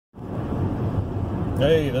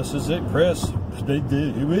Hey, this is it, Chris.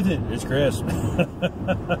 Who is it? It's Chris.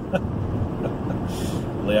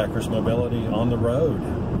 Leacris Mobility on the road,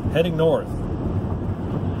 heading north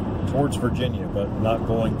towards Virginia, but not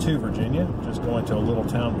going to Virginia, just going to a little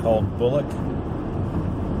town called Bullock.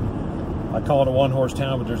 I call it a one-horse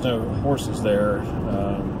town, but there's no horses there.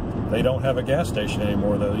 They don't have a gas station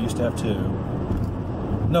anymore, though. They used to have two.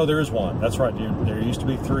 No, there is one. That's right. There used to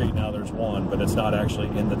be three. Now there's one, but it's not actually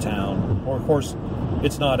in the town. Or, of course,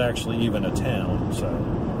 it's not actually even a town. So,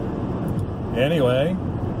 anyway,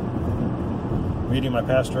 meeting my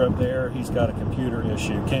pastor up there. He's got a computer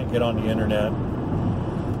issue. Can't get on the internet.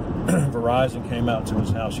 Verizon came out to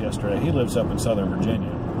his house yesterday. He lives up in Southern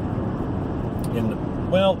Virginia.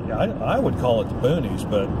 Well, I would call it the boonies,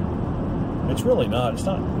 but it's really not. It's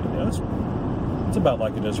not. You know, it's about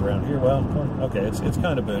like it is around here. Well, okay, it's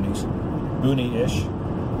kind of boony-ish.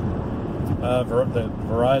 The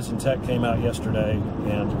Verizon tech came out yesterday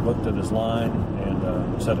and looked at his line and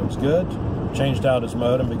said it was good. Changed out his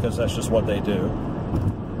modem because that's just what they do.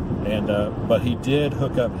 And but he did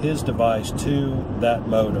hook up his device to that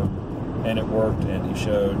modem, and it worked. And he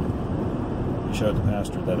showed the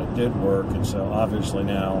pastor that it did work. And so obviously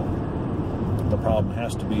now the problem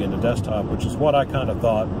has to be in the desktop, which is what I kind of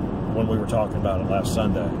thought when we were talking about it last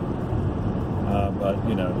Sunday. But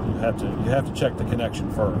you know, you have to check the connection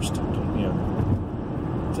first,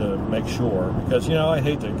 to make sure, because I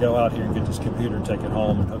hate to go out here and get this computer and take it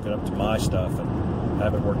home and hook it up to my stuff and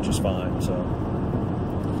have it work just fine. So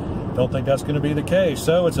don't think that's going to be the case.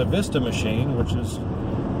 So it's a Vista machine, which is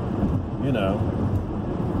a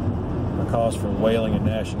cause for wailing and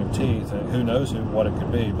gnashing of teeth. Who knows what it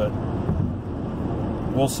could be, but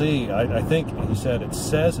we'll see. I think he said it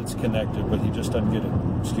says it's connected, but he just doesn't get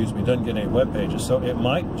any web pages. So it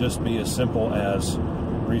might just be as simple as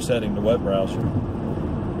resetting the web browser,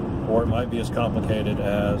 or it might be as complicated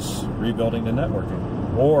as rebuilding the networking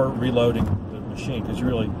or reloading the machine, because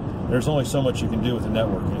there's only so much you can do with the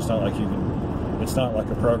networking. It's not like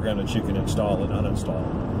a program that you can install and uninstall,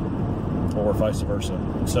 or vice versa.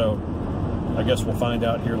 And so I guess we'll find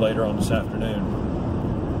out here later on this afternoon.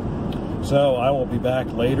 So I will be back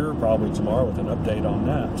later, probably tomorrow, with an update on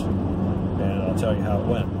that, and I'll tell you how it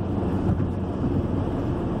went.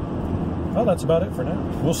 Well, that's about it for now.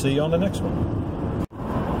 We'll see you on the next one.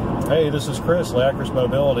 Hey, this is Chris, Leacris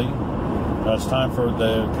Mobility. It's time for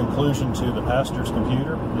the conclusion to the pastor's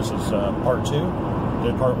computer. This is part 2.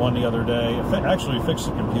 Did part 1 the other day. Actually fixed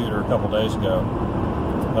the computer a couple days ago,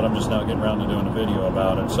 but I'm just now getting around to doing a video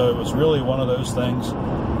about it. So it was really one of those things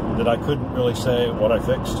that I couldn't really say what I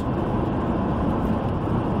fixed.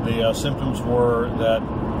 The symptoms were that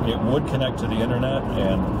it would connect to the internet,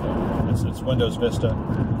 and it's Windows Vista.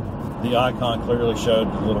 The icon clearly showed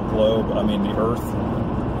the little globe, the Earth,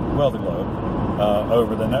 the globe,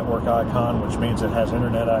 over the network icon, which means it has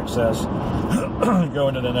internet access. Go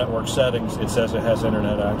into the network settings, it says it has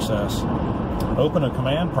internet access. Open a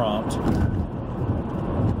command prompt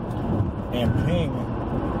and ping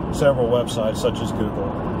several websites such as Google.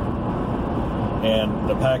 And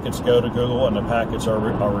the packets go to Google, and the packets are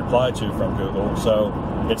replied to from Google. So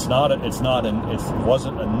it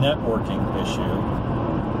wasn't a networking issue,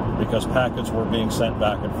 because packets were being sent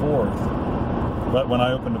back and forth. But when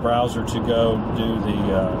I opened the browser to go do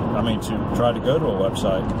to try to go to a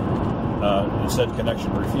website, it said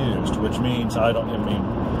connection refused, which means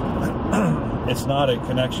it's not a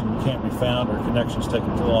connection can't be found, or connection's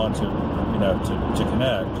taking too long to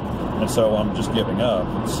connect. And so I'm just giving up.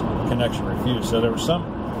 It's connection refused. So there was some,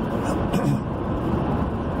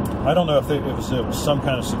 I don't know if it was some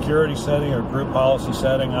kind of security setting or group policy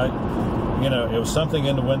setting. It was something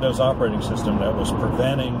in the Windows operating system that was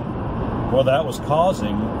that was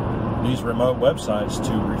causing these remote websites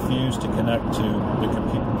to refuse to connect to the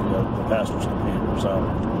the pastor's computer. So,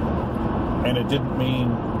 and it didn't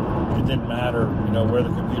matter, where the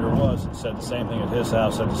computer was. It said the same thing at his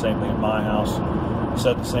house, said the same thing at my house,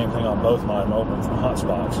 said the same thing on both my mobile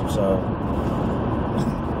hotspots. So,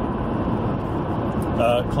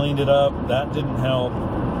 cleaned it up. That didn't help.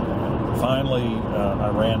 Finally, I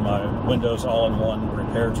ran my Windows all-in-one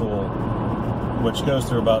repair tool, which goes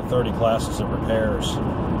through about 30 classes of repairs,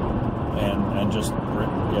 and just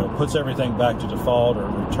puts everything back to default, or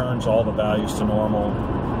returns all the values to normal.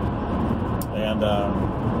 And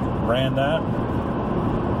ran that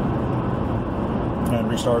and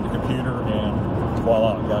restarted the computer, and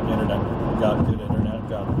voila, got good internet,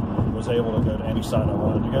 was able to go to any site I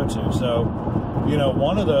wanted to go to. So,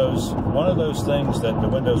 one of those things that the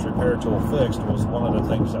Windows repair tool fixed was one of the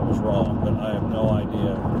things that was wrong, but I have no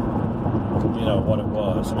idea what it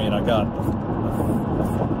was. I got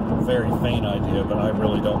very faint idea, but I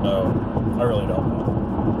really don't know. I really don't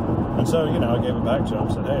know. And so, I gave it back to him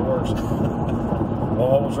and said, hey, it works. Well,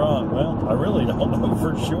 what was wrong? Well, I really don't know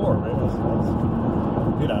for sure, man.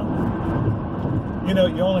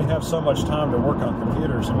 You only have so much time to work on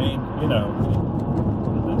computers. I mean,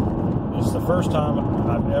 it's the first time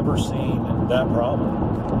I've ever seen that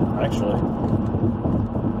problem, actually.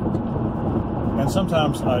 And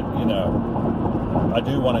sometimes I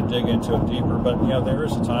do want to dig into it deeper, but there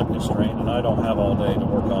is a time constraint, and I don't have all day to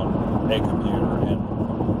work on a computer. And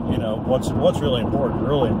what's really important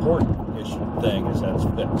thing is that it's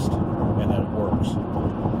fixed and that it works.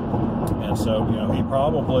 And so he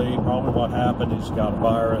probably what happened, he's got a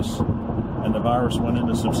virus, and the virus went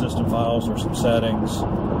into some system files or some settings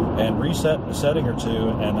and reset a setting or two,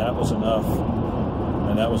 and that was enough.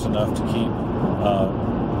 And that was enough to keep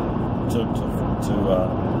to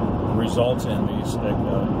result in these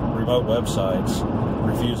remote websites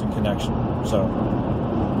refusing connection. So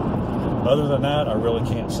other than that, I really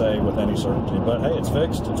can't say with any certainty. But hey, it's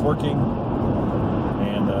fixed, it's working,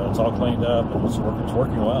 and it's all cleaned up, and it's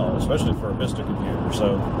working well, especially for a Vista computer.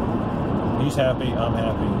 So he's happy, I'm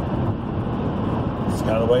happy. It's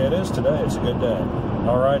kind of the way it is today. It's a good day.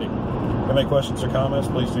 Alrighty. If you have any questions or comments,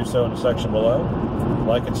 please do so in the section below.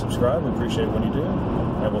 Like and subscribe. We appreciate it when you do.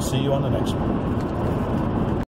 And we'll see you on the next one.